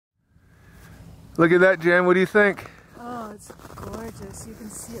Look at that, Jen. What do you think? Oh, it's gorgeous. You can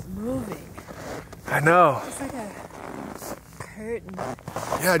see it moving. I know. It's like a curtain.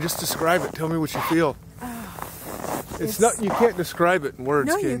 Yeah, just describe it. Tell me what you feel. Oh, it's not. You can't describe it in words,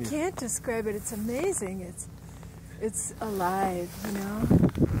 no, can you? No, you can't describe it. It's amazing. It's alive, you know?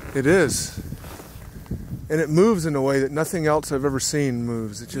 It is. And it moves in a way that nothing else I've ever seen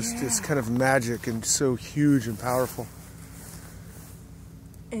moves. It just is kind of magic and so huge and powerful.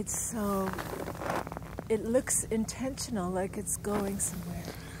 It looks intentional, like it's going somewhere.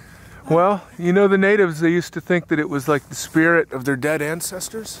 Well, you know, the natives, they used to think that it was like the spirit of their dead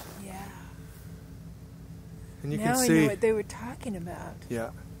ancestors. Yeah. And you now can see. I know what they were talking about. Yeah.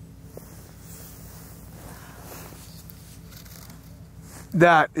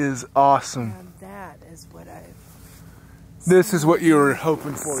 That is awesome. And that is what This is what you were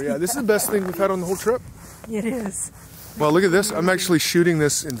hoping for. Yeah, this is the best thing we've had on the whole trip. It is. Well, look at this. I'm actually shooting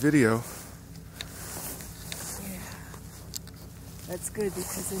this in video. Yeah. That's good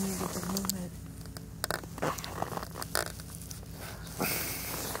because then you get the movement.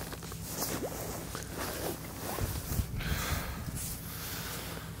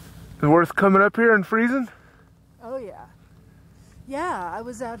 Is it worth coming up here and freezing? Oh, yeah. Yeah, I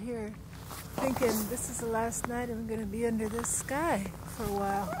was out here thinking this is the last night I'm going to be under this sky for a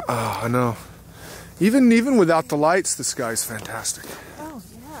while. Oh, I know. Even without the lights, the sky's fantastic. Oh,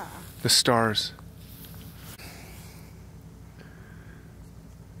 yeah. The stars.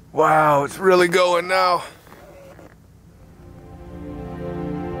 Wow, it's really going now.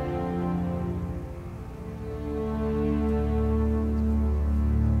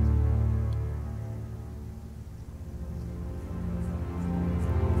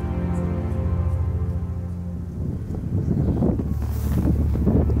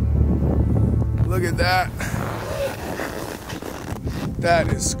 Look at that.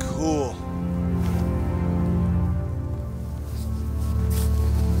 That is cool.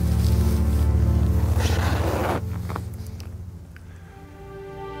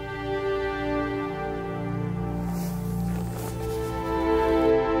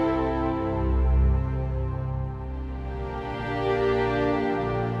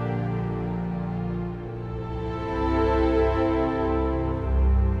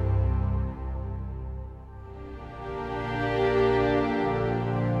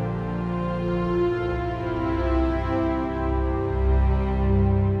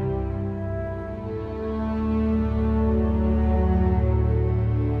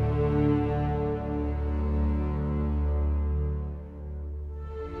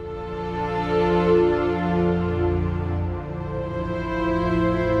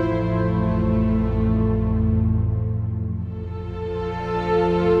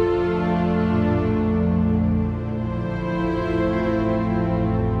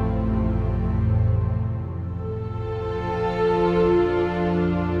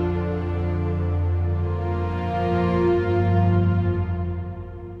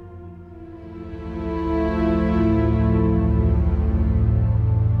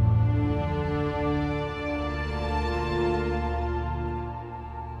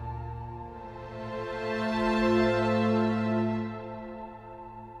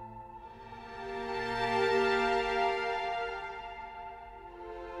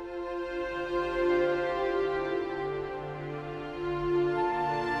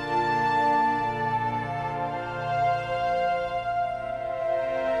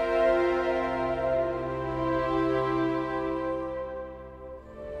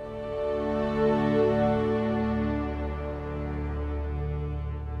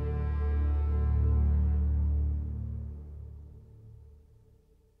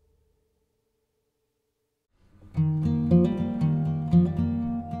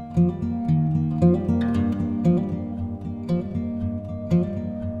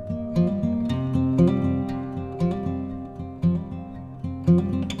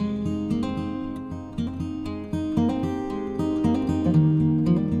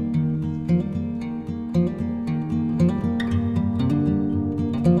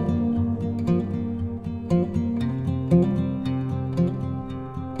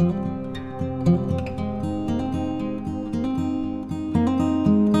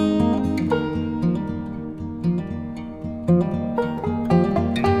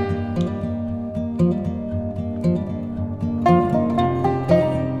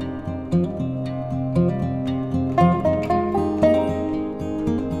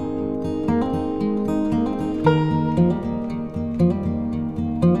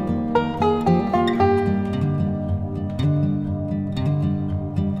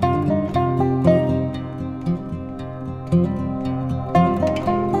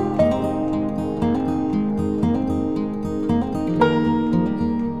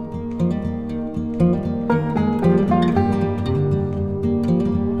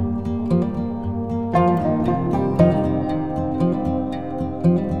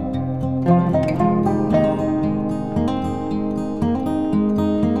 Thank you.